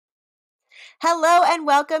Hello and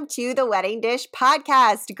welcome to the Wedding Dish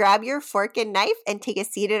Podcast. Grab your fork and knife and take a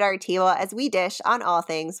seat at our table as we dish on all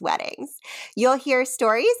things weddings. You'll hear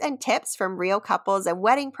stories and tips from real couples and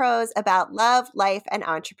wedding pros about love, life, and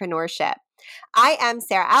entrepreneurship. I am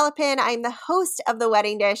Sarah Alapin. I'm the host of The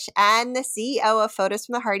Wedding Dish and the CEO of Photos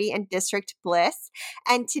from the Harty and District Bliss.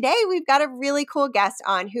 And today we've got a really cool guest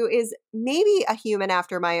on who is maybe a human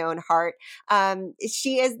after my own heart.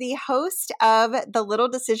 She is the host of the Little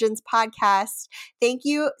Decisions podcast. Thank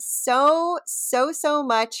you so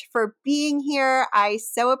much for being here. I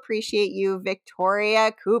so appreciate you,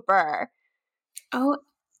 Victoria Cooper. Oh,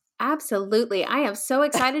 absolutely. I am so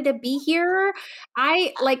excited to be here.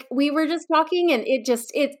 We were just talking and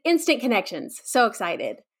it's instant connections. So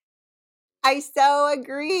excited. I so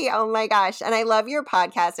agree. Oh my gosh. And I love your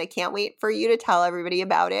podcast. I can't wait for you to tell everybody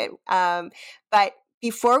about it. But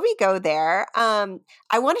before we go there, I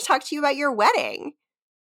want to talk to you about your wedding.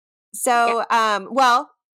 So, about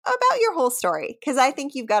your whole story, because I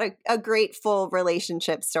think you've got a great full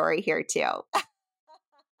relationship story here too.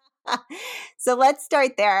 So let's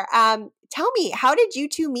start there. Tell me, how did you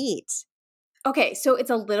two meet? Okay, so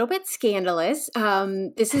it's a little bit scandalous.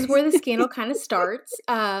 This is where the scandal kind of starts.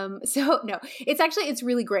 It's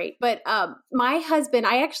really great. But my husband,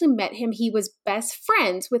 I actually met him. He was best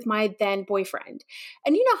friends with my then boyfriend.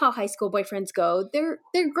 And you know how high school boyfriends go. They're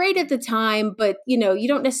great at the time, but you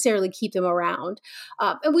don't necessarily keep them around.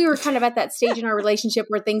 And we were kind of at that stage in our relationship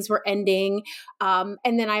where things were ending. And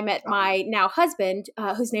then I met my now husband,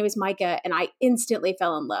 whose name is Micah, and I instantly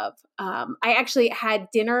fell in love. I actually had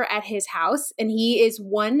dinner at his house, and he is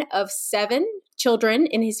one of 7 children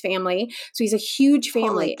in his family. So he's a huge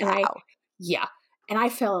family. Holy cow. And I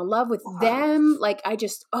fell in love with them. It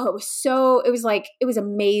was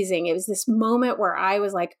amazing. It was this moment where I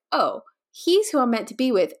was like, oh, he's who I'm meant to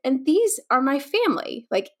be with. And these are my family.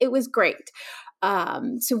 Like, it was great.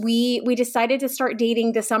 So we decided to start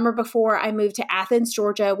dating the summer before I moved to Athens,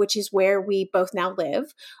 Georgia, which is where we both now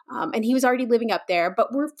live. And he was already living up there,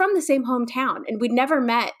 but we're from the same hometown, and we'd never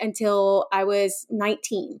met until I was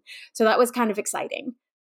 19. So that was kind of exciting.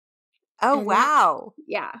 Oh, wow.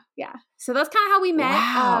 Yeah. So that's kind of how we met.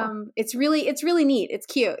 Wow. It's really neat. It's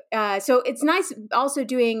cute. So it's nice also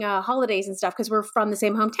doing holidays and stuff because we're from the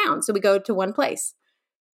same hometown. So we go to one place.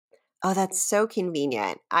 Oh, that's so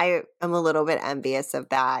convenient. I am a little bit envious of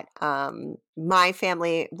that. My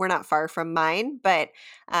family, we're not far from mine, but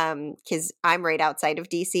because I'm right outside of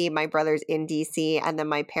DC, my brother's in DC, and then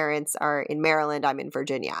my parents are in Maryland. I'm in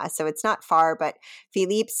Virginia. So it's not far, but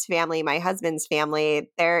Philippe's family, my husband's family,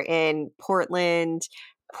 they're in Portland,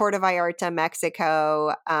 Puerto Vallarta,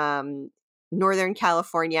 Mexico, Northern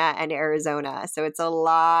California, and Arizona. So it's a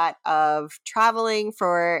lot of traveling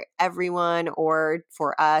for everyone, or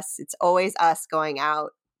for us. It's always us going out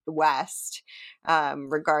west,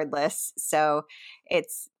 regardless. So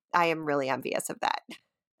I am really envious of that.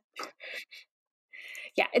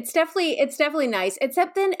 Yeah, it's definitely nice.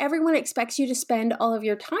 Except then everyone expects you to spend all of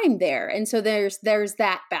your time there. And so there's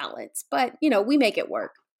that balance. But, we make it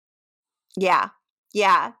work. Yeah.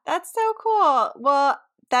 That's so cool. Well,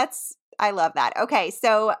 I love that. Okay,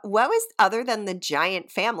 so what was, other than the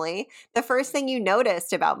giant family, the first thing you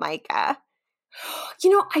noticed about Micah?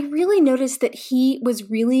 I really noticed that he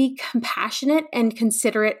was really compassionate and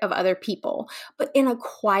considerate of other people, but in a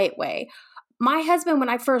quiet way. My husband, when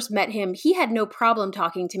I first met him, he had no problem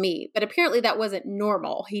talking to me, but apparently that wasn't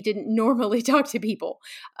normal. He didn't normally talk to people.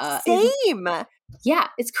 Same. Yeah,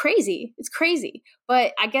 it's crazy. It's crazy.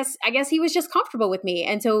 But I guess he was just comfortable with me.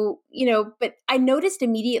 And so, but I noticed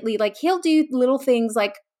immediately, like, he'll do little things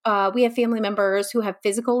like we have family members who have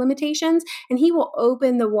physical limitations, and he will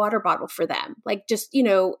open the water bottle for them, like, just,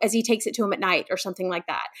 as he takes it to him at night or something like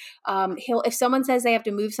that. If someone says they have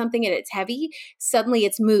to move something and it's heavy, suddenly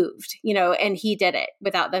it's moved, and he did it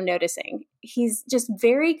without them noticing. He's just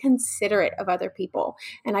very considerate of other people.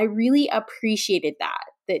 And I really appreciated that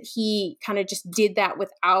he kind of just did that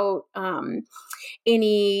without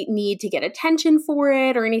any need to get attention for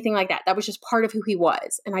it or anything like that. That was just part of who he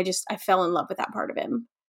was. And I fell in love with that part of him.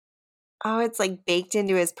 Oh, it's like baked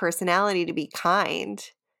into his personality to be kind.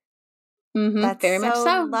 Mm-hmm, That's very much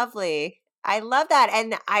so. Lovely. I love that.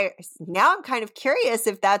 And I'm kind of curious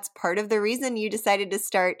if that's part of the reason you decided to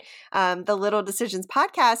start the Little Decisions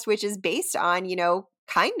podcast, which is based on,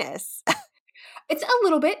 kindness. It's a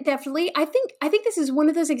little bit, definitely. I think this is one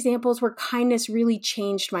of those examples where kindness really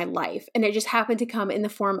changed my life, and it just happened to come in the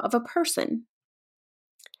form of a person.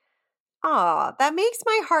 Oh, that makes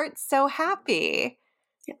my heart so happy.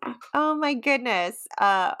 Yeah. Oh my goodness.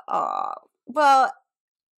 Well,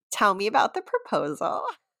 tell me about the proposal.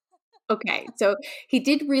 Okay, so he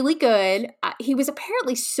did really good. He was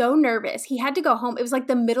apparently so nervous. He had to go home. It was like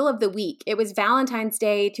the middle of the week. It was Valentine's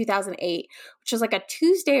Day 2008, which was like a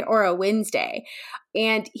Tuesday or a Wednesday.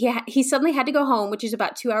 And he suddenly had to go home, which is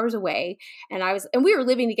about 2 hours away. And we were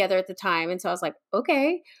living together at the time. And so I was like,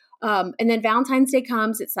 okay. And then Valentine's Day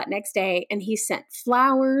comes, it's that next day, and he sent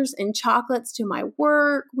flowers and chocolates to my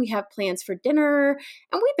work. We have plans for dinner.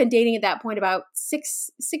 And we've been dating at that point about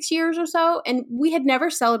six years or so. And we had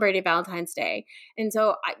never celebrated Valentine's Day. And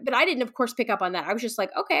so, but I didn't, of course, pick up on that. I was just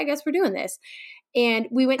like, okay, I guess we're doing this. And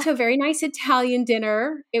we went to a very nice Italian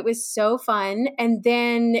dinner. It was so fun. And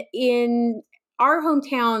then in our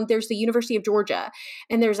hometown, there's the University of Georgia,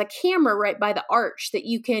 and there's a camera right by the arch that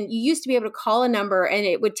you used to be able to call a number and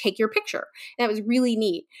it would take your picture. And that was really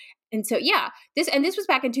neat. And so, yeah, this was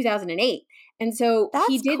back in 2008. And so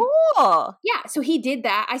That's cool. Yeah, so he did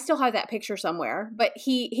that. I still have that picture somewhere, but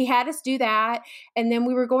he had us do that, and then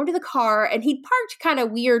we were going to the car, and he parked kind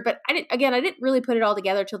of weird, but I didn't really put it all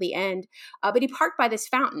together till the end. But he parked by this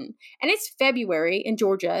fountain, and it's February in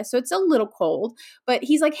Georgia, so it's a little cold. But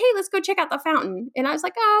he's like, "Hey, let's go check out the fountain," and I was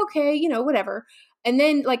like, "Oh, okay, whatever." And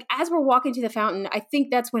then, like, as we're walking to the fountain, I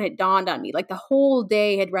think that's when it dawned on me. Like, the whole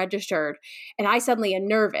day had registered, and I suddenly am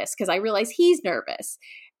nervous because I realize he's nervous.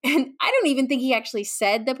 And I don't even think he actually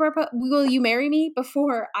said "Will you marry me?"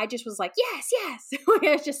 before. I just was like, "Yes, yes."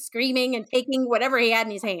 I was just screaming and taking whatever he had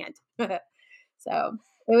in his hand. So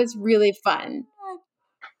it was really fun.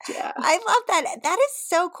 Yeah. I love that. That is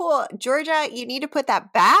so cool. Georgia, you need to put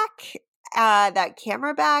that back, that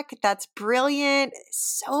camera back. That's brilliant.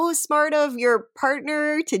 So smart of your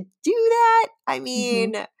partner to do that. I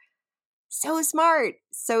mean, so smart.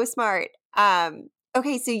 So smart.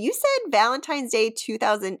 Okay, so you said Valentine's Day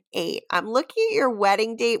 2008. I'm looking at your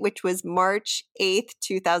wedding date, which was March 8th,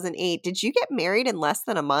 2008. Did you get married in less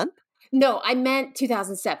than a month? No, I meant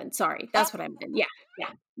 2007. Sorry. That's what I meant. Yeah.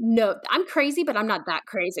 Yeah. No, I'm crazy, but I'm not that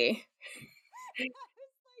crazy.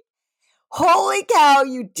 Holy cow,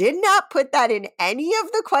 you did not put that in any of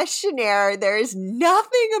the questionnaire. There is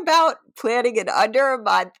nothing about planning in under a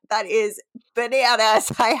month. That is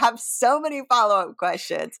bananas. I have so many follow-up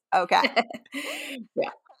questions. Okay.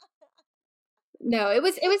 Yeah. No, it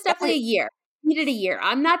was definitely a year. Needed a year.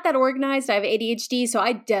 I'm not that organized. I have ADHD, so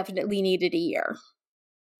I definitely needed a year.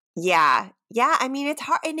 Yeah. Yeah. I mean, it's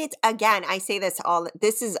hard. And it's, again, I say this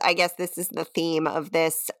I guess this is the theme of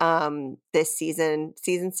this season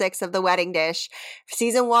 6 of The Wedding Dish.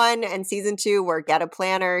 Season 1 and season 2 were get a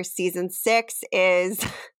planner. Season 6 is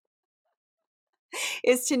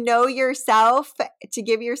to know yourself, to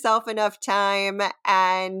give yourself enough time,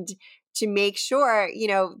 and to make sure,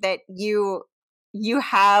 that you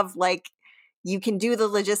have, like, you can do the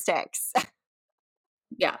logistics.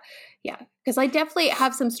 Yeah. Yeah. Because I definitely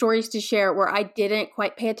have some stories to share where I didn't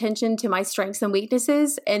quite pay attention to my strengths and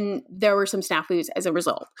weaknesses, and there were some snafus as a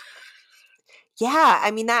result. Yeah, I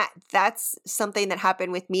mean, that's something that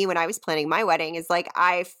happened with me when I was planning my wedding, is like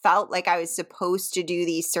I felt like I was supposed to do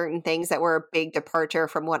these certain things that were a big departure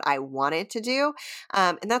from what I wanted to do.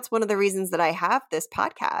 And that's one of the reasons that I have this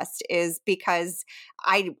podcast, is because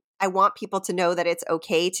I want people to know that it's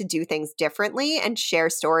okay to do things differently and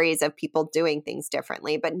share stories of people doing things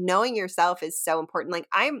differently. But knowing yourself is so important. Like,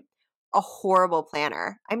 I'm a horrible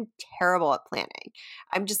planner. I'm terrible at planning.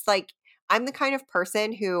 I'm just like, I'm the kind of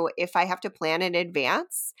person who, if I have to plan in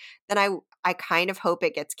advance, then I kind of hope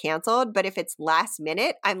it gets canceled. But if it's last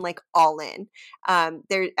minute, I'm like all in. I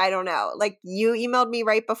don't know. Like, you emailed me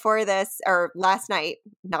right before this, or last night,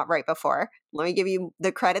 not right before. Let me give you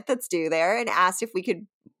the credit that's due there, and asked if we could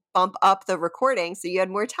bump up the recording so you had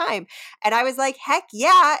more time. And I was like, heck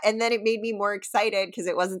yeah. And then it made me more excited because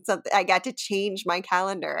it wasn't something I got to change my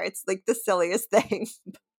calendar. It's like the silliest thing.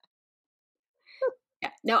 Yeah.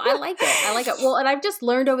 No, I like it. I like it. Well, and I've just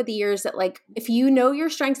learned over the years that, like, if you know your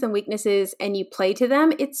strengths and weaknesses and you play to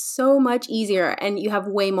them, it's so much easier and you have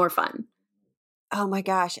way more fun. Oh my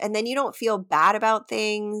gosh. And then you don't feel bad about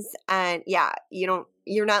things. And yeah,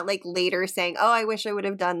 you're not like later saying, oh, I wish I would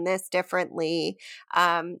have done this differently.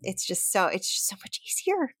 It's just so much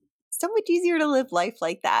easier. So much easier to live life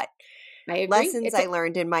like that. I agree. Lessons I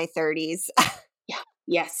learned in my 30s. Yeah.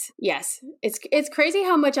 Yes. Yes. It's crazy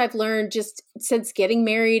how much I've learned just since getting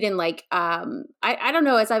married, and like, I don't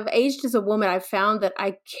know, as I've aged as a woman, I've found that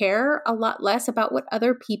I care a lot less about what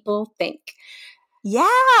other people think.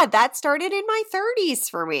 Yeah, that started in my 30s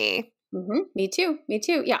for me. Mm-hmm. Me too.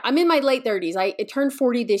 Yeah, I'm in my late 30s. I turned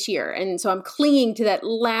 40 this year, and so I'm clinging to that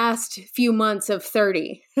last few months of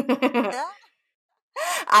 30.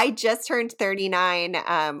 I just turned 39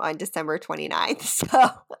 on December 29th.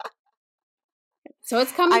 So So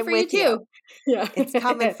it's coming I'm for you with you. too. Yeah. It's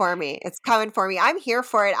coming for me. It's coming for me. I'm here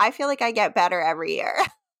for it. I feel like I get better every year.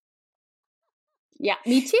 Yeah,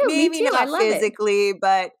 me too. Me Maybe too. I not love it. physically,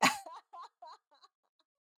 but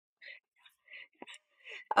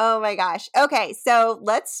oh my gosh. Okay, so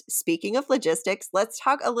speaking of logistics, let's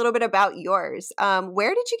talk a little bit about yours.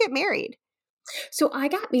 Where did you get married? So I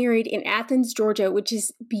got married in Athens, Georgia, which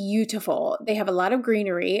is beautiful. They have a lot of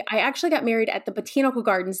greenery. I actually got married at the Botanical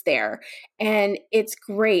Gardens there, and it's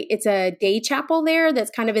great. It's a day chapel there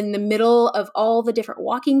that's kind of in the middle of all the different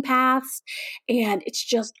walking paths, and it's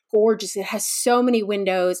just gorgeous. It has so many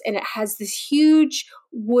windows, and it has this huge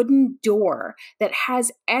wooden door that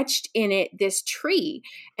has etched in it this tree,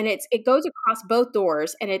 and it goes across both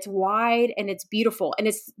doors, and it's wide and it's beautiful, and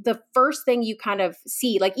it's the first thing you kind of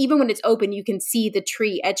see. Like, even when it's open, you can see the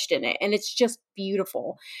tree etched in it, and it's just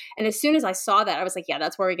beautiful. And as soon as I saw that, I was like, yeah,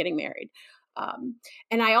 that's where we're getting married. um,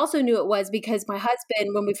 and I also knew it was because my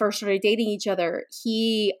husband, when we first started dating each other,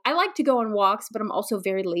 I like to go on walks, but I'm also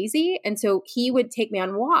very lazy. And so he would take me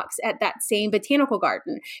on walks at that same botanical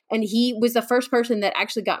garden. And he was the first person that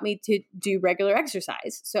actually got me to do regular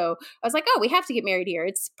exercise. So I was like, oh, we have to get married here.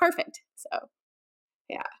 It's perfect. So,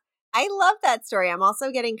 yeah. I love that story. I'm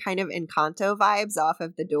also getting kind of Encanto vibes off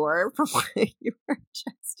of the door from what you were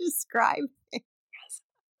just describing. Yes.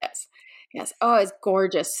 Yes. Yes. Oh, it's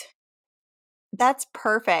gorgeous. That's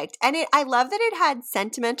perfect. And I love that it had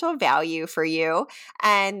sentimental value for you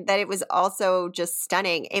and that it was also just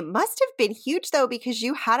stunning. It must have been huge though, because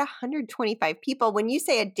you had 125 people. When you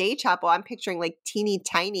say a day chapel, I'm picturing like teeny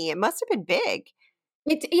tiny. It must have been big.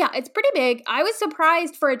 It's pretty big. I was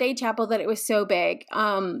surprised for a day chapel that it was so big.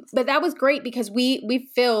 But that was great because we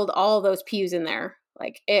filled all those pews in there.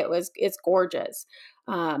 Like, it's gorgeous.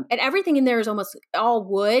 And everything in there is almost all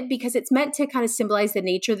wood because it's meant to kind of symbolize the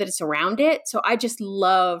nature that is around it. So I just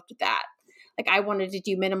loved that. Like, I wanted to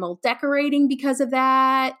do minimal decorating because of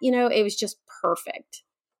that. It was just perfect.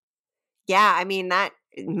 Yeah, I mean that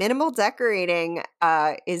minimal decorating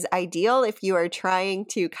is ideal if you are trying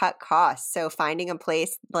to cut costs. So finding a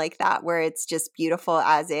place like that where it's just beautiful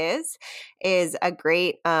as is a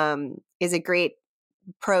great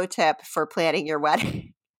pro tip for planning your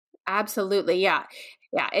wedding. Absolutely. Yeah.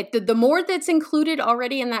 Yeah. The more that's included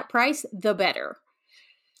already in that price, the better.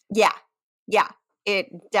 Yeah. Yeah.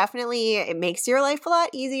 It makes your life a lot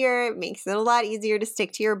easier. It makes it a lot easier to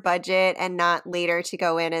stick to your budget and not later to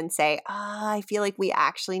go in and say, I feel like we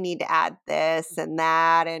actually need to add this and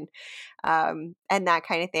that kind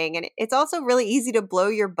of thing. And it's also really easy to blow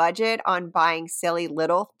your budget on buying silly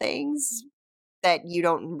little things that you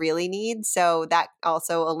don't really need. So that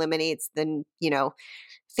also eliminates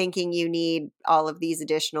thinking you need all of these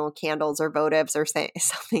additional candles or votives or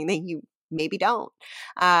something that you maybe don't.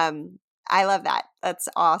 I love that. That's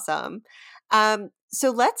awesome.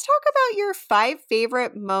 So let's talk about your 5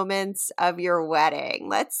 favorite moments of your wedding.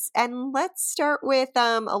 Let's start with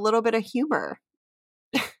a little bit of humor.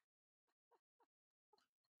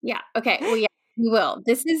 Yeah. Okay. Well, yeah, we will.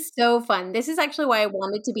 This is so fun. This is actually why I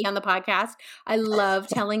wanted to be on the podcast. I love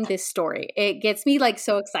telling this story. It gets me like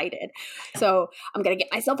so excited. So I'm gonna get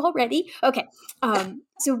myself all ready. Okay.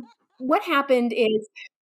 So what happened is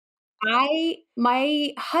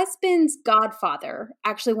my husband's godfather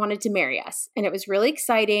actually wanted to marry us, and it was really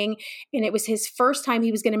exciting. And it was his first time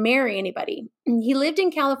he was going to marry anybody. And he lived in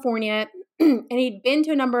California, and he'd been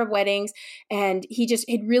to a number of weddings, and he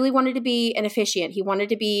really wanted to be an officiant. He wanted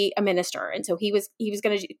to be a minister, and so he was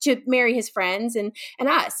going to marry his friends and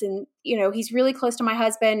us. And he's really close to my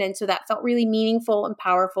husband, and so that felt really meaningful and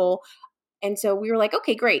powerful. And so we were like,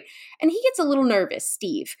 okay, great. And he gets a little nervous,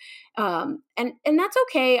 Steve. And that's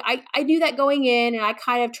okay. I knew that going in, and I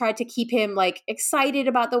kind of tried to keep him like excited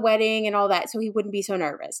about the wedding and all that so he wouldn't be so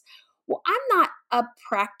nervous. Well, I'm not a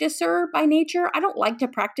practicer by nature. I don't like to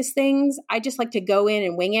practice things. I just like to go in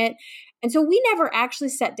and wing it. And so we never actually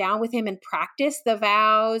sat down with him and practiced the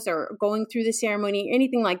vows or going through the ceremony or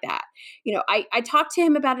anything like that. I talked to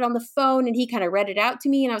him about it on the phone, and he kind of read it out to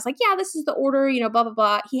me, and I was like, yeah, this is the order, blah, blah,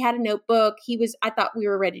 blah. He had a notebook. I thought we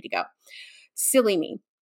were ready to go. Silly me.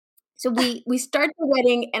 So we start the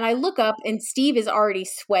wedding, and I look up, and Steve is already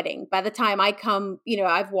sweating. By the time I come,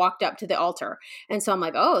 I've walked up to the altar. And so I'm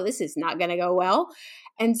like, oh, this is not going to go well.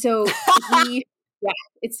 And so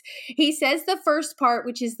he says the first part,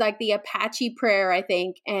 which is like the Apache prayer, I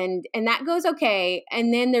think. And that goes okay.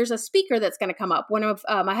 And then there's a speaker that's going to come up. One of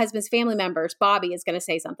my husband's family members, Bobby, is going to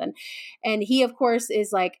say something. And he, of course,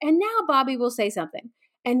 is like, and now Bobby will say something.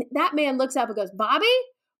 And that man looks up and goes, Bobby?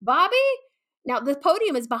 Bobby? Now the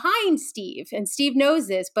podium is behind Steve, and Steve knows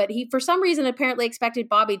this, but he, for some reason, apparently expected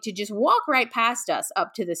Bobby to just walk right past us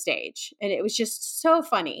up to the stage. And it was just so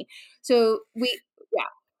funny. So yeah.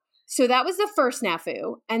 So that was the first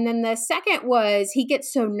snafu. And then the second was he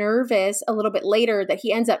gets so nervous a little bit later that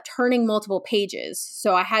he ends up turning multiple pages.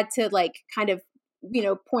 So I had to like kind of,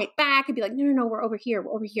 point back and be like, no, we're over here.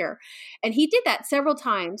 We're over here. And he did that several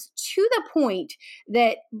times to the point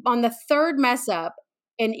that on the third mess up,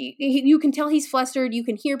 and you can tell he's flustered. You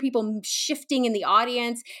can hear people shifting in the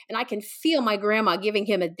audience, and I can feel my grandma giving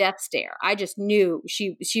him a death stare. I just knew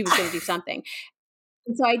she was going to do something.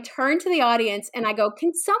 And so I turned to the audience and I go,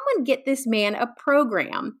 can someone get this man a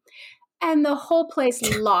program? And the whole place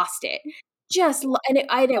lost it. And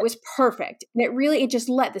it was perfect. And it just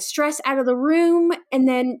let the stress out of the room. And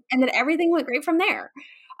then everything went great from there.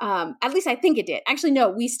 At least I think it did. Actually, no,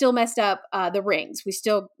 we still messed up the rings. We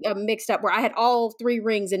still mixed up where I had all 3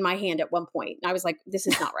 rings in my hand at one point. And I was like, this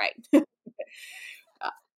is not right.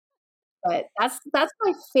 But that's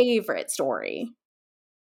my favorite story.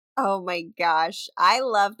 Oh my gosh. I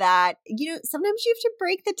love that. Sometimes you have to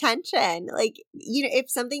break the tension. Like,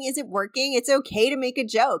 if something isn't working, it's okay to make a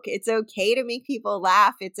joke. It's okay to make people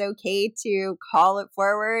laugh. It's okay to call it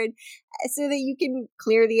forward so that you can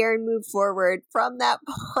clear the air and move forward from that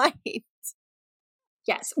point.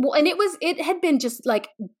 Yes. Well, and it had been just like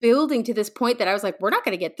building to this point that I was like, we're not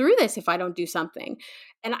going to get through this if I don't do something.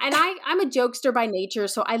 And I'm a jokester by nature.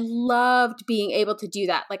 So I loved being able to do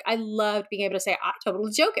that. Like I loved being able to say, I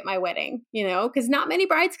totally joke at my wedding, because not many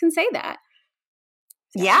brides can say that.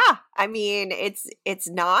 So. Yeah. I mean, it's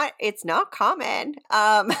not common.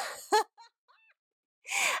 I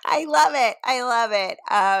love it. I love it.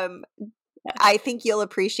 I think you'll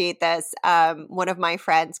appreciate this. One of my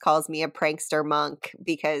friends calls me a prankster monk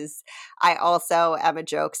because I also am a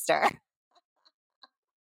jokester.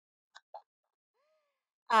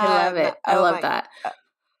 I love it. I love that.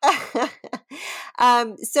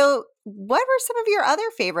 So what were some of your other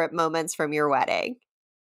favorite moments from your wedding?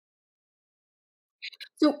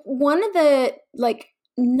 So one of the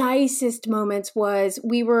nicest moments was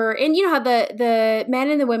we were, and you know how the men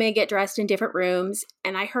and the women get dressed in different rooms,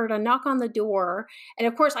 and I heard a knock on the door, and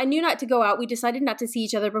of course I knew not to go out. We decided not to see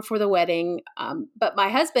each other before the wedding, but my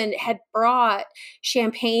husband had brought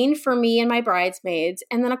champagne for me and my bridesmaids,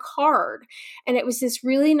 and then a card, and it was this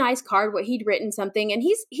really nice card what he'd written something, and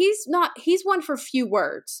he's one for few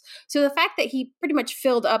words, so the fact that he pretty much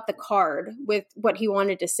filled up the card with what he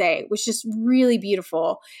wanted to say was just really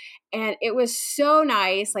beautiful. And it was so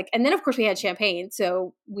nice. And then of course we had champagne,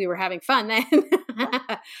 so we were having fun then.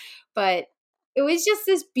 But it was just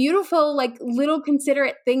this beautiful, little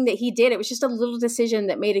considerate thing that he did. It was just a little decision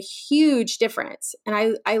that made a huge difference.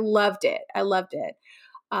 And I loved it. I loved it.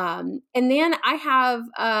 And then I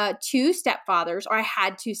have 2 stepfathers, or I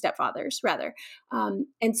had 2 stepfathers rather.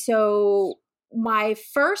 And so my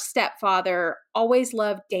first stepfather always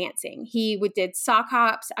loved dancing. He did sock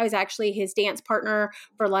hops. I was actually his dance partner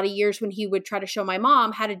for a lot of years when he would try to show my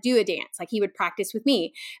mom how to do a dance. He would practice with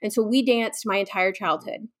me. And so we danced my entire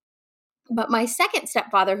childhood. But my second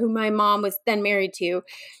stepfather, who my mom was then married to,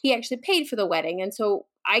 he actually paid for the wedding. And so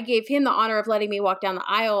I gave him the honor of letting me walk down the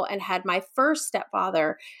aisle and had my first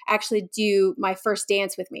stepfather actually do my first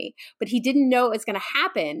dance with me. But he didn't know it was going to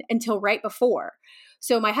happen until right before.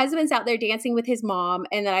 So my husband's out there dancing with his mom.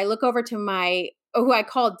 And then I look over to who I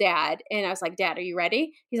called Dad. And I was like, Dad, are you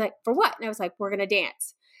ready? He's like, for what? And I was like, we're going to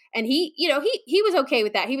dance. And he was okay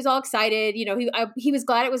with that. He was all excited. He was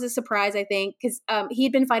glad it was a surprise, I think, because he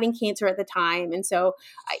had been fighting cancer at the time. And so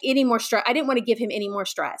any more stress, I didn't want to give him any more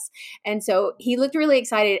stress. And so he looked really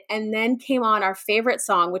excited. And then came on our favorite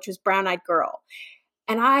song, which was Brown Eyed Girl.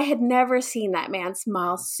 And I had never seen that man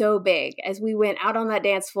smile so big as we went out on that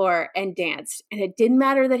dance floor and danced. And it didn't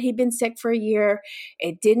matter that he'd been sick for a year.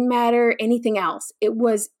 It didn't matter anything else. It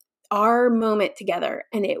was our moment together,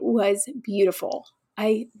 and it was beautiful.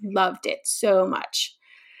 I loved it so much.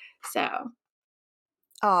 So.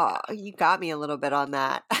 Oh, you got me a little bit on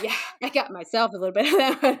that. Yeah, I got myself a little bit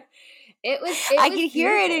of that. I could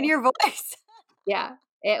hear it in your voice. Yeah.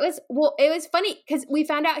 It was funny because we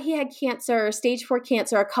found out he had cancer, stage 4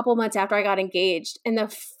 cancer, a couple months after I got engaged. And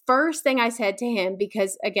the first thing I said to him,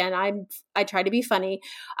 because again, I try to be funny,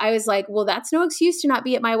 I was like, well, that's no excuse to not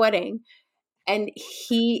be at my wedding. And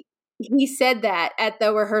he said that at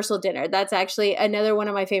the rehearsal dinner. That's actually another one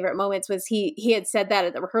of my favorite moments was he had said that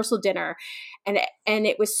at the rehearsal dinner, and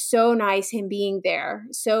it was so nice him being there.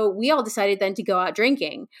 So we all decided then to go out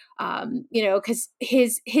drinking, because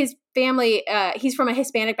his family, he's from a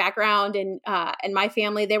Hispanic background, and my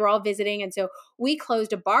family, they were all visiting. And so we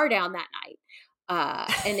closed a bar down that night.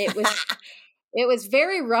 And it was, It was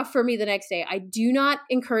very rough for me the next day. I do not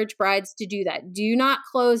encourage brides to do that. Do not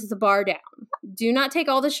close the bar down. Do not take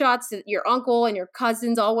all the shots that your uncle and your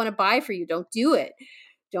cousins all want to buy for you. Don't do it.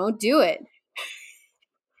 Don't do it.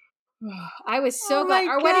 I was so Oh glad.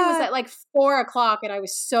 my Our wedding was God. at like 4:00, and I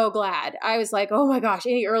was so glad. I was like, oh my gosh,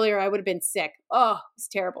 any earlier I would have been sick. Oh, it's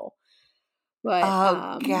terrible. But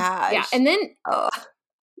Oh yeah, gosh. and then Oh.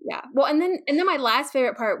 yeah. Well, and then my last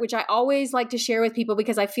favorite part, which I always like to share with people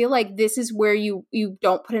because I feel like this is where you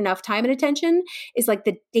don't put enough time and attention, is like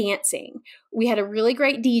the dancing. We had a really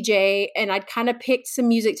great DJ, and I'd kind of picked some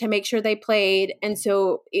music to make sure they played, and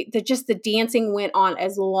so just the dancing went on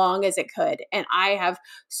as long as it could, and I have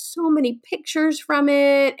so many pictures from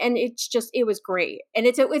it, and it was great, and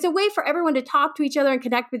it's a way for everyone to talk to each other and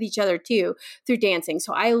connect with each other too through dancing.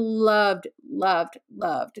 So I loved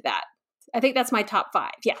that. I think that's my top 5.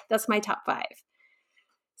 Yeah, that's my top 5.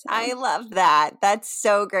 So. I love that. That's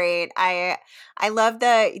so great. I love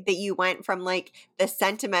that you went from like the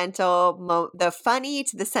sentimental, the funny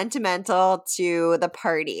to the sentimental to the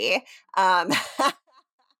party. Yes.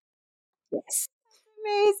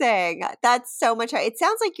 Amazing. That's so much. It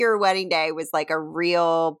sounds like your wedding day was like a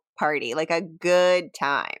real party, like a good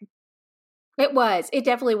time. It was. It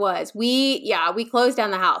definitely was. We closed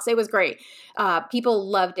down the house. It was great.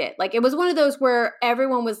 People loved it. Like it was one of those where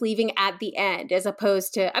everyone was leaving at the end, as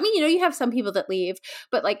opposed to, I mean, you have some people that leave,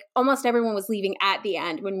 but like almost everyone was leaving at the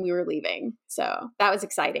end when we were leaving. So that was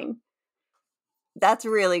exciting. That's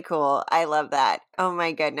really cool. I love that. Oh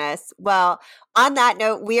my goodness. Well, on that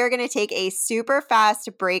note, we are going to take a super fast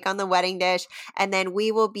break on the wedding dish, and then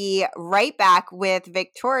we will be right back with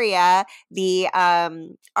Victoria, the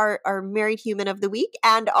our married human of the week,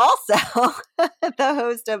 and also the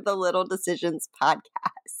host of the Little Decisions podcast.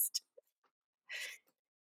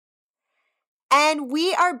 And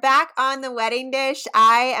we are back on the wedding dish.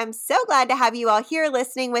 I am so glad to have you all here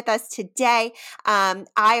listening with us today.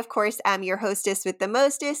 I, of course, am your hostess with the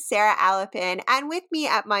mostest, Sarah Alapin. And with me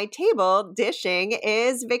at my table dishing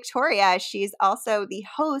is Victoria. She's also the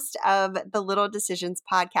host of the Little Decisions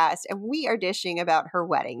podcast. And we are dishing about her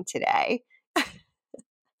wedding today.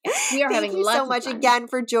 We are Thank having you lots so of much fun. again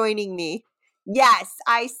for joining me. Yes,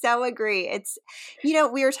 I so agree. It's,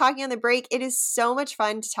 we were talking on the break. It is so much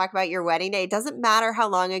fun to talk about your wedding day. It doesn't matter how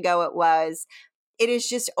long ago it was. It is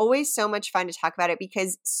just always so much fun to talk about it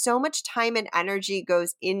because so much time and energy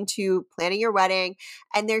goes into planning your wedding,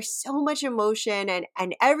 and there's so much emotion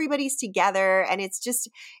and everybody's together, and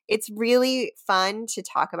it's really fun to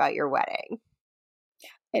talk about your wedding.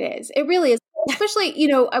 It is. It really is. Especially,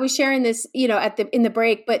 I was sharing this, in the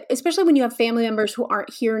break, but especially when you have family members who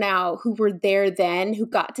aren't here now, who were there then, who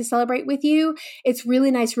got to celebrate with you, it's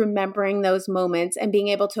really nice remembering those moments and being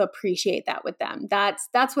able to appreciate that with them.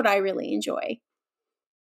 That's what I really enjoy.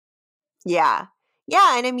 Yeah.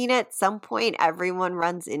 Yeah. And I mean, at some point, everyone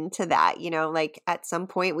runs into that, like at some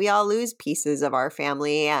point, we all lose pieces of our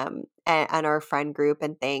family and our friend group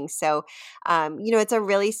and things. So, it's a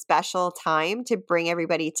really special time to bring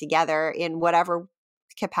everybody together in whatever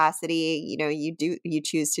capacity, you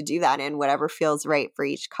choose to do that in, whatever feels right for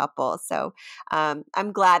each couple. So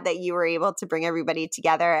I'm glad that you were able to bring everybody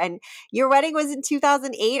together. And your wedding was in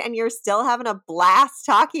 2008 and you're still having a blast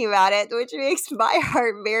talking about it, which makes my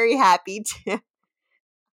heart very happy too.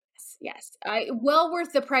 Yes. Well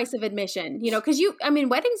worth the price of admission, because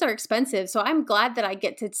weddings are expensive. So I'm glad that I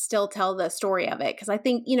get to still tell the story of it. Cause I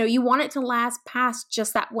think, you want it to last past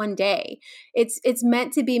just that one day. It's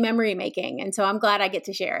meant to be memory making. And so I'm glad I get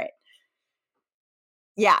to share it.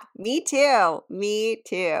 Yeah, me too. Me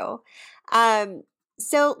too.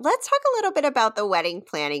 So let's talk a little bit about the wedding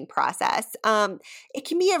planning process. It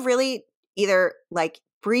can be a really either like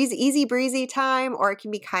easy breezy time, or it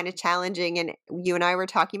can be kind of challenging. And you and I were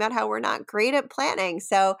talking about how we're not great at planning.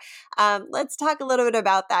 So let's talk a little bit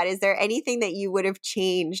about that. Is there anything that you would have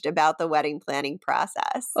changed about the wedding planning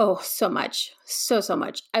process? Oh, so much. So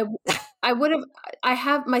much. I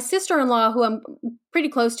have my sister-in-law who I'm pretty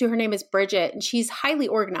close to. Her name is Bridget, and she's highly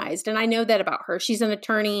organized. And I know that about her. She's an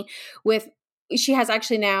attorney she has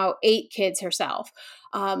actually now 8 kids herself.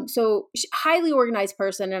 So highly organized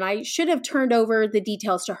person. And I should have turned over the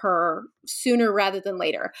details to her sooner rather than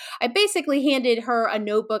later. I basically handed her a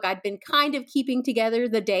notebook I'd been kind of keeping together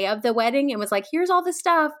the day of the wedding and was like, here's all the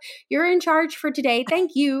stuff. You're in charge for today.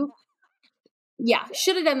 Thank you. Yeah,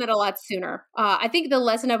 should have done that a lot sooner. I think the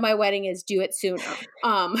lesson of my wedding is do it sooner,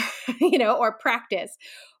 or practice.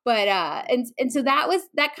 But and so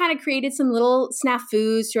that kind of created some little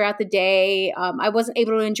snafus throughout the day. I wasn't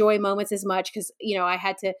able to enjoy moments as much because I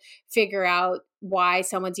had to figure out why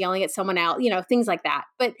someone's yelling at someone else, things like that.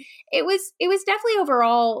 But it was definitely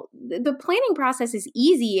overall the planning process is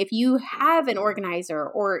easy if you have an organizer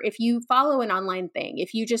or if you follow an online thing,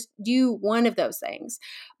 if you just do one of those things.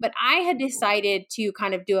 But I had decided to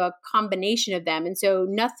kind of do a combination of them, and so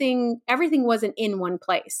everything wasn't in one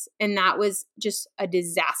place, and that was just a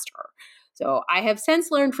disaster. So I have since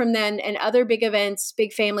learned from then and other big events,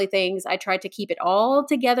 big family things, I tried to keep it all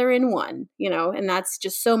together in one, and that's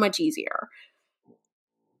just so much easier.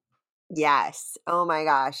 Yes. Oh my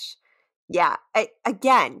gosh. Yeah.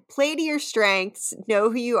 Again, play to your strengths, know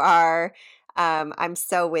who you are. I'm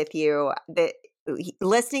so with you.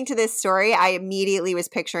 Listening to this story, I immediately was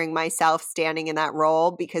picturing myself standing in that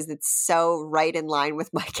role because it's so right in line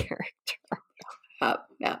with my character.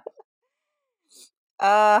 Yeah.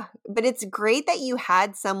 But it's great that you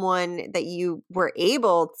had someone that you were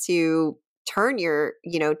able to turn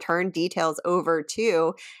turn details over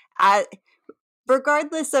to,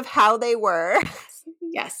 regardless of how they were.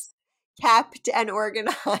 Yes. Kept and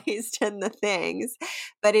organized and the things.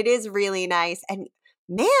 But it is really nice. And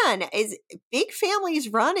man, is big families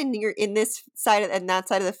run in this side and that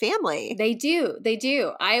side of the family. They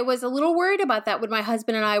do. I was a little worried about that when my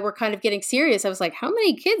husband and I were kind of getting serious. I was like, how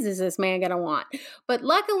many kids is this man going to want? But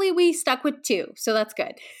luckily we stuck with 2. So that's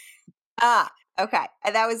good. Okay.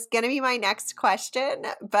 That was going to be my next question,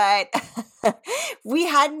 but we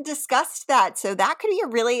hadn't discussed that. So that could be a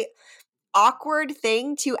really awkward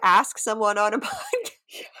thing to ask someone on a podcast.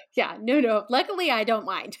 Yeah, no. Luckily, I don't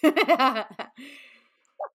mind.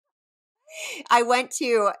 I went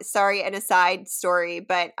to, sorry, an aside story,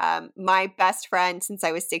 but my best friend since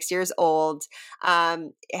I was 6 years old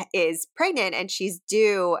is pregnant and she's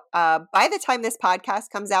due. By the time this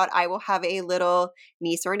podcast comes out, I will have a little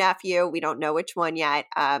niece or nephew. We don't know which one yet.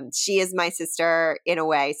 She is my sister in a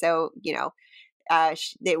way. So,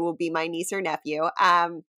 it will be my niece or nephew.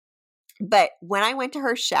 But when I went to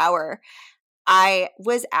her shower, I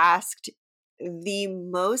was asked the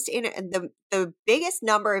biggest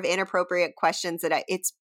number of inappropriate questions that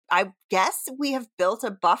I guess we have built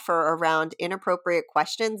a buffer around inappropriate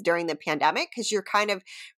questions during the pandemic because you're kind of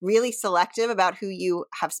really selective about who you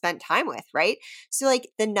have spent time with, right? So like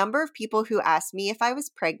the number of people who asked me if I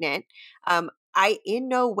was pregnant, I in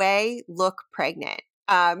no way look pregnant.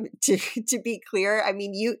 To be clear, I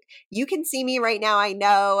mean, you can see me right now. I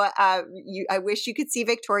know, I wish you could see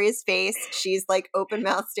Victoria's face. She's like open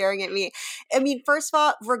mouth staring at me. I mean, first of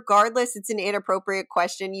all, regardless, it's an inappropriate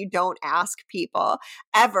question. You don't ask people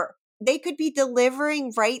ever. They could be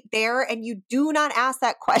delivering right there and you do not ask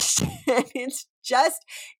that question. It's just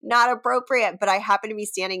not appropriate. But I happen to be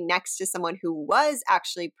standing next to someone who was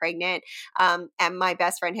actually pregnant. And my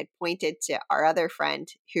best friend had pointed to our other friend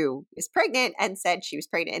who is pregnant and said she was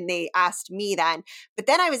pregnant. And they asked me then. But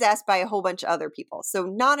then I was asked by a whole bunch of other people. So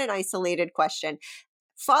not an isolated question.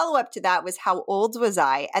 Follow up to that was how old was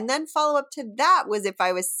I? And then follow up to that was if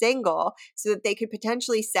I was single so that they could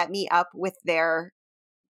potentially set me up with their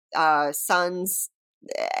sons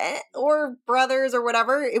or brothers or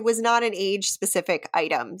whatever. It was not an age specific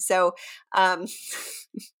item. So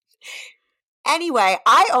anyway,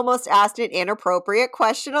 I almost asked an inappropriate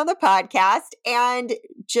question on the podcast. And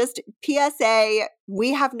just PSA,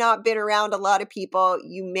 we have not been around a lot of people.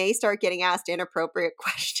 You may start getting asked inappropriate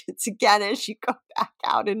questions again as you go back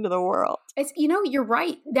out into the world. It's, you're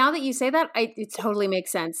right. Now that you say that, it totally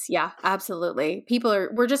makes sense. Yeah, absolutely.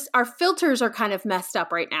 Our filters are kind of messed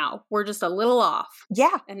up right now. We're just a little off.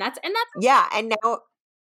 Yeah. And that's yeah. And now,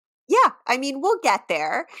 yeah, I mean, we'll get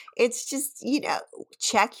there. It's just,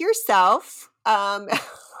 check yourself.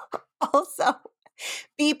 Also,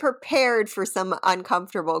 be prepared for some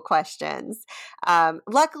uncomfortable questions.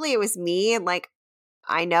 Luckily, it was me. And like,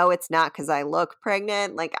 I know it's not because I look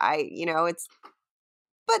pregnant. Like,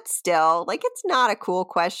 but still, like, it's not a cool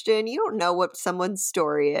question. You don't know what someone's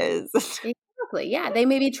story is. Exactly. Yeah. They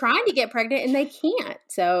may be trying to get pregnant and they can't.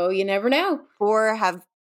 So you never know. Or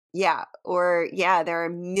there are a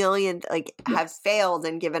million have failed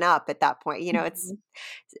and given up at that point. It's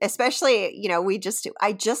especially,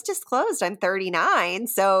 I just disclosed I'm 39.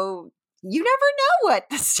 So you never know what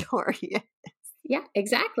the story is. Yeah,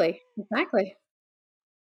 exactly. But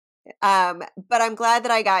I'm glad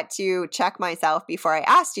that I got to check myself before I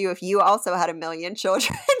asked you if you also had a million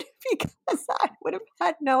children because I would have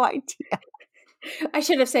had no idea. I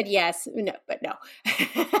should have said yes. No, but no.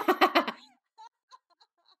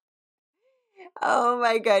 Oh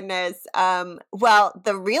my goodness. Well,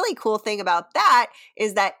 the really cool thing about that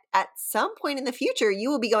is that at some point in the future, you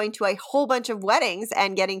will be going to a whole bunch of weddings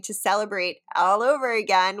and getting to celebrate all over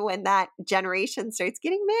again when that generation starts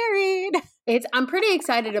getting married. I'm pretty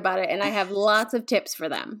excited about it, and I have lots of tips for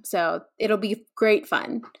them. So it'll be great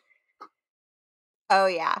fun. Oh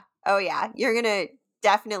yeah. Oh yeah. You're going to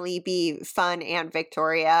definitely be fun Aunt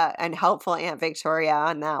Victoria and helpful Aunt Victoria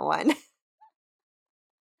on that one.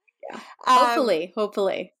 Yeah. Um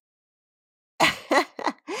Hopefully.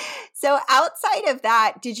 So outside of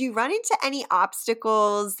that, did you run into any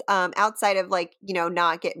obstacles outside of like,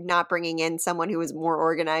 not bringing in someone who was more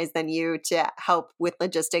organized than you to help with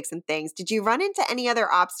logistics and things? Did you run into any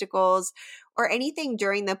other obstacles or anything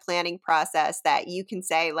during the planning process that you can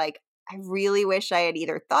say like, I really wish I had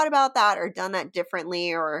either thought about that or done that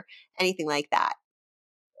differently or anything like that?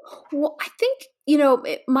 Well, I think,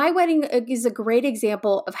 my wedding is a great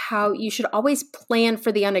example of how you should always plan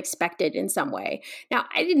for the unexpected in some way. Now,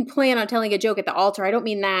 I didn't plan on telling a joke at the altar. I don't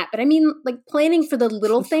mean that, but I mean like planning for the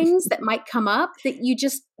little things that might come up that you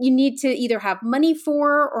need to either have money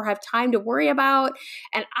for or have time to worry about.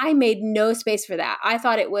 And I made no space for that. I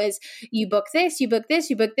thought it was you book this, you book this,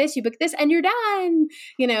 you book this, you book this, and you're done,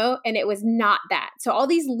 and it was not that. So all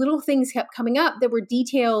these little things kept coming up that were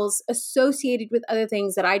details associated with other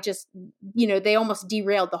things that I just, they almost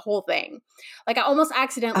derailed the whole thing. Like I almost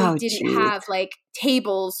accidentally Oh, didn't geez. have like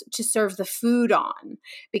tables to serve the food on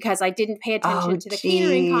because I didn't pay Oh, attention to the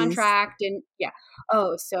catering geez. contract. And yeah,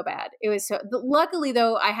 oh, so bad. It was so, but luckily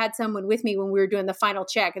though, I had someone with me when we were doing the final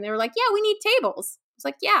check and they were like, yeah, we need tables. I was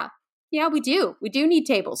like, yeah, we do. We do need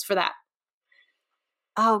tables for that.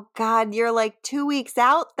 Oh, God. You're like 2 weeks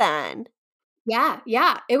out then.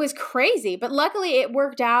 Yeah, it was crazy, but luckily it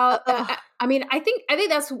worked out. Oh, I mean, I think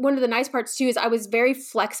that's one of the nice parts too is I was very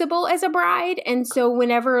flexible as a bride, and so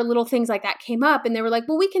whenever little things like that came up, and they were like,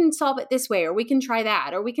 "Well, we can solve it this way, or we can try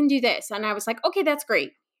that, or we can do this," and I was like, "Okay, that's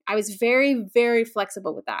great." I was very, very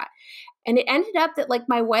flexible with that. And it ended up that like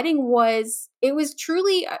my wedding was it was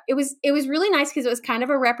truly it was really nice because it was kind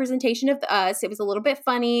of a representation of us. It was a little bit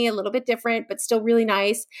funny, a little bit different, but still really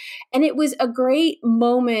nice. And it was a great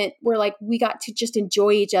moment where like we got to just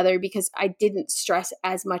enjoy each other because I didn't stress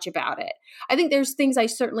as much about it. I think there's things I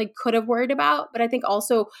certainly could have worried about, but I think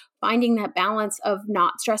also finding that balance of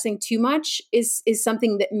not stressing too much is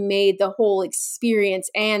something that made the whole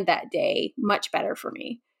experience and that day much better for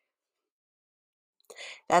me.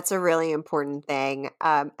 that's a really important thing.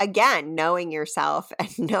 Again, knowing yourself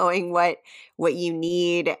and knowing what you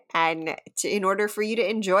need and in order for you to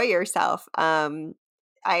enjoy yourself. I'm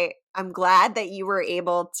glad that you were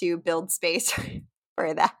able to build space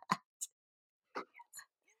for that.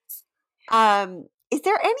 Is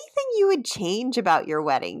there anything you would change about your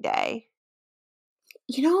wedding day?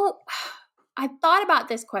 You know, I thought about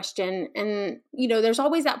this question, and there's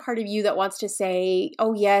always that part of you that wants to say,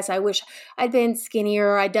 "Oh yes, I wish I'd been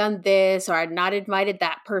skinnier, I'd done this, or I'd not invited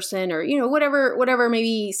that person, or whatever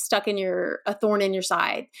maybe stuck in a thorn in your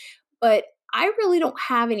side." But I really don't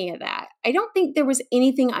have any of that. I don't think there was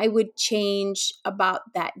anything I would change about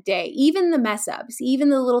that day, even the mess ups, even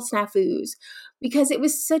the little snafus, because it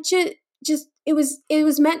was such a just it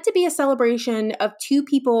was meant to be a celebration of two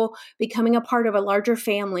people becoming a part of a larger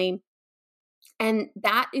family, and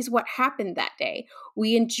that is what happened that day.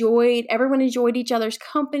 Everyone enjoyed each other's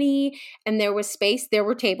company, and there was space. There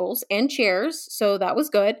were tables and chairs, so that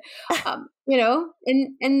was good. And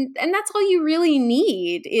that's all you really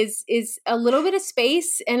need is a little bit of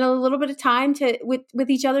space and a little bit of time to with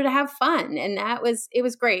each other to have fun. And it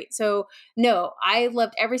was great. So no, I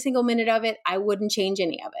loved every single minute of it. I wouldn't change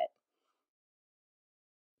any of it.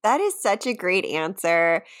 That is such a great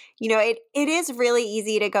answer. It is really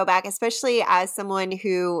easy to go back, especially as someone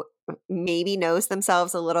who maybe knows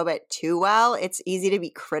themselves a little bit too well. It's easy to be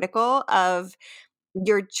critical of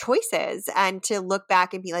your choices and to look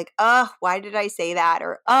back and be like, oh, why did I say that?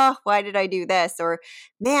 Or, oh, why did I do this? Or,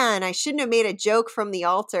 man, I shouldn't have made a joke from the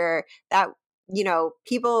altar that,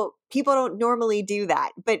 people don't normally do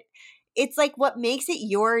that. But it's like what makes it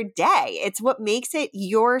your day. It's what makes it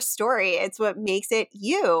your story. It's what makes it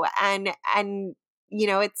you. And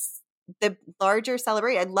it's the larger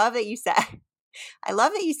celebration. I love that you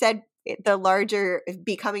said the larger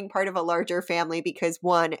becoming part of a larger family because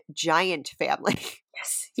one giant family.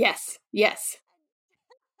 Yes.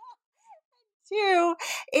 Two,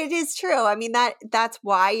 it is true. I mean that's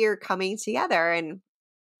why you're coming together and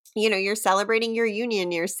you're celebrating your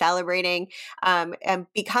union, you're celebrating and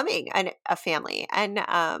becoming a family. And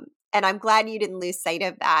and I'm glad you didn't lose sight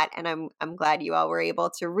of that. And I'm glad you all were able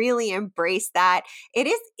to really embrace that.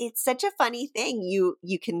 It's such a funny thing.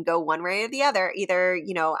 You can go one way or the other. Either,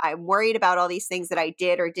 I'm worried about all these things that I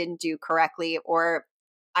did or didn't do correctly, or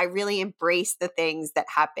I really embrace the things that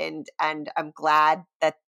happened, and I'm glad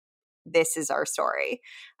that this is our story.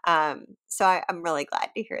 So I'm really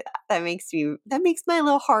glad to hear that. That makes my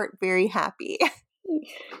little heart very happy.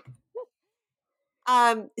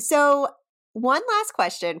 So one last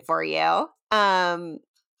question for you. What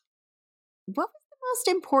was the most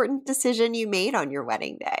important decision you made on your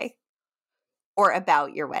wedding day, or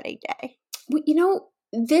about your wedding day?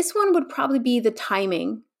 This one would probably be the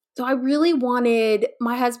timing. So I really wanted,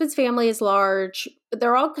 my husband's family is large, but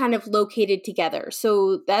they're all kind of located together.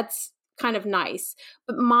 So that's kind of nice.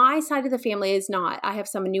 But my side of the family is not. I have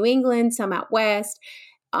some in New England, some out west.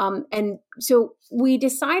 And so we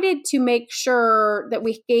decided to make sure that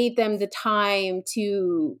we gave them the time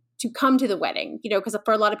to come to the wedding, because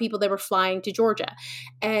for a lot of people, they were flying to Georgia,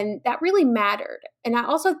 and that really mattered. And I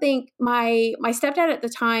also think my stepdad at the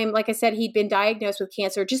time, like I said, he'd been diagnosed with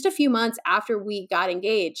cancer just a few months after we got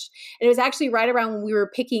engaged. And it was actually right around when we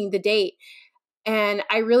were picking the date. And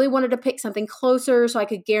I really wanted to pick something closer so I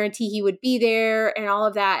could guarantee he would be there and all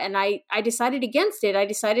of that. And I decided against it. I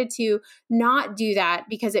decided to not do that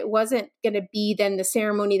because it wasn't going to be then the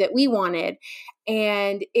ceremony that we wanted.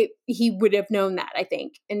 And he would have known that, I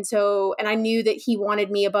think. And I knew that he wanted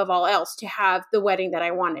me above all else to have the wedding that I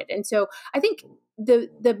wanted. And so I think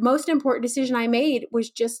the most important decision I made was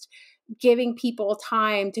just giving people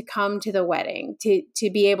time to come to the wedding, to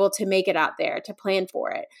be able to make it out there, to plan for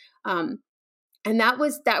it. And that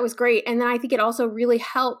was great. And then I think it also really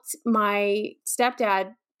helped my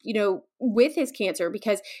stepdad, with his cancer,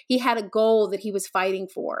 because he had a goal that he was fighting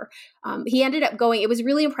for. He ended up going, it was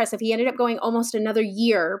really impressive. He ended up going almost another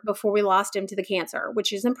year before we lost him to the cancer,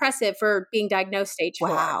 which is impressive for being diagnosed stage 4.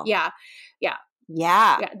 Wow. Yeah. Yeah.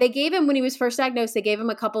 Yeah. Yeah. They gave him, when he was first diagnosed, they gave him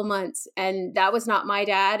a couple months, and that was not my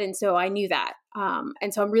dad. And so I knew that.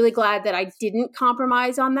 And so I'm really glad that I didn't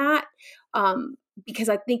compromise on that. Because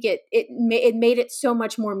I think it made it so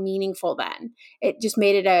much more meaningful then. It just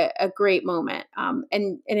made it a great moment.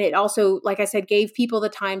 And it also, like I said, gave people the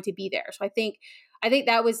time to be there. So I think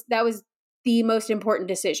that was the most important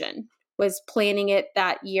decision, was planning it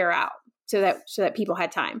that year out so that people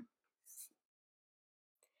had time.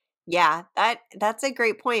 Yeah, that's a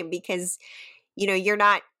great point, because you're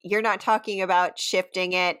not talking about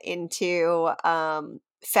shifting it into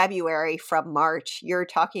February from March. You're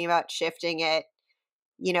talking about shifting it,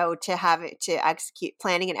 to have it, to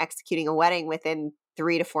planning and executing a wedding within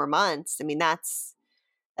 3 to 4 months. I mean, that's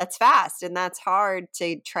fast, and that's hard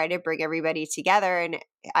to try to bring everybody together. And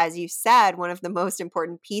as you said, one of the most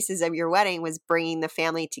important pieces of your wedding was bringing the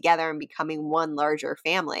family together and becoming one larger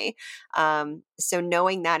family. So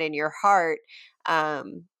knowing that in your heart,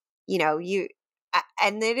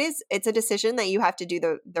 and it's a decision that you have to do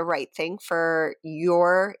the right thing for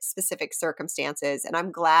your specific circumstances. And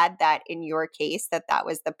I'm glad that in your case that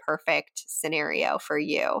was the perfect scenario for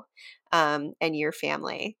you, and your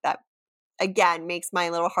family. That, again, makes my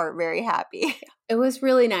little heart very happy. It was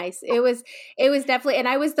really nice. It was definitely, and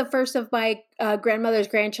I was the first of my grandmother's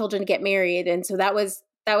grandchildren to get married. And so that was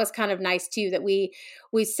kind of nice too, that we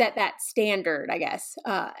set that standard, I guess.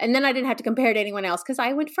 And then I didn't have to compare to anyone else because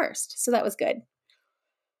I went first. So that was good.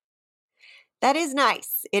 That is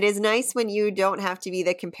nice. It is nice when you don't have to be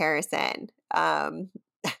the comparison.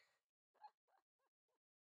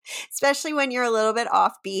 Especially when you're a little bit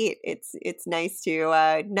offbeat, it's nice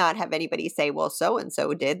to not have anybody say, well,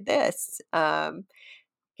 so-and-so did this,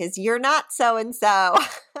 because you're not so-and-so.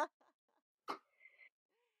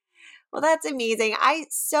 Well, that's amazing. I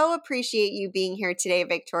so appreciate you being here today,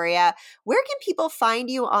 Victoria. Where can people find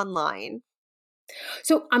you online?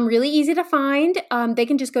 So I'm really easy to find. They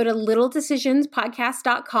can just go to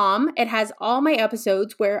littledecisionspodcast.com. It has all my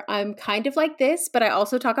episodes where I'm kind of like this, but I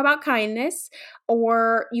also talk about kindness.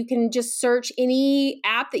 Or you can just search any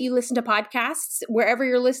app that you listen to podcasts. Wherever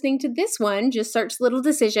you're listening to this one, just search Little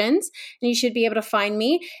Decisions and you should be able to find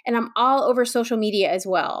me. And I'm all over social media as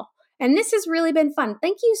well. And this has really been fun.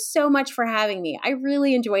 Thank you so much for having me. I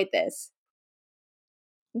really enjoyed this.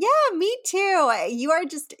 Yeah, me too.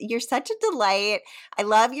 You're such a delight. I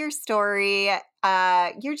love your story.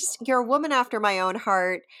 You're a woman after my own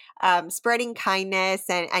heart, spreading kindness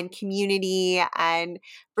and community and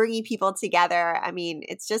bringing people together. I mean,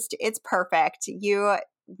 it's perfect.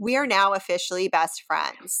 We are now officially best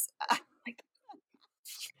friends.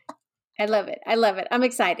 I love it. I love it. I'm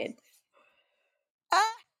excited.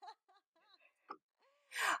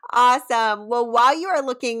 Awesome. Well, while you are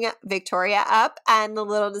looking Victoria up and the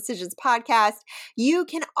Little Decisions podcast, you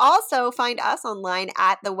can also find us online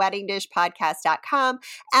at theweddingdishpodcast.com,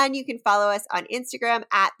 and you can follow us on Instagram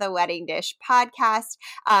at the Wedding Dish Podcast.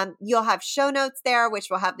 You'll have show notes there, which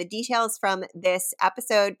will have the details from this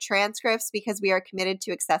episode, transcripts, because we are committed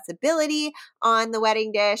to accessibility on the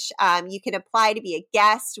Wedding Dish. You can apply to be a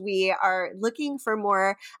guest. We are looking for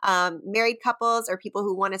more married couples or people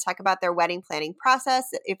who want to talk about their wedding planning process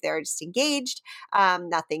if they're just engaged.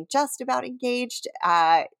 Nothing just about engaged.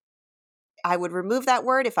 I would remove that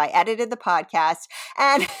word if I edited the podcast.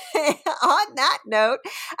 And on that note,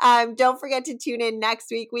 don't forget to tune in next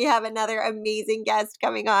week. We have another amazing guest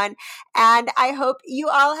coming on. And I hope you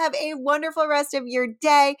all have a wonderful rest of your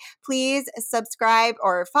day. Please subscribe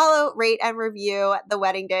or follow, rate, and review The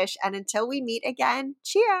Wedding Dish. And until we meet again,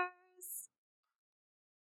 cheers.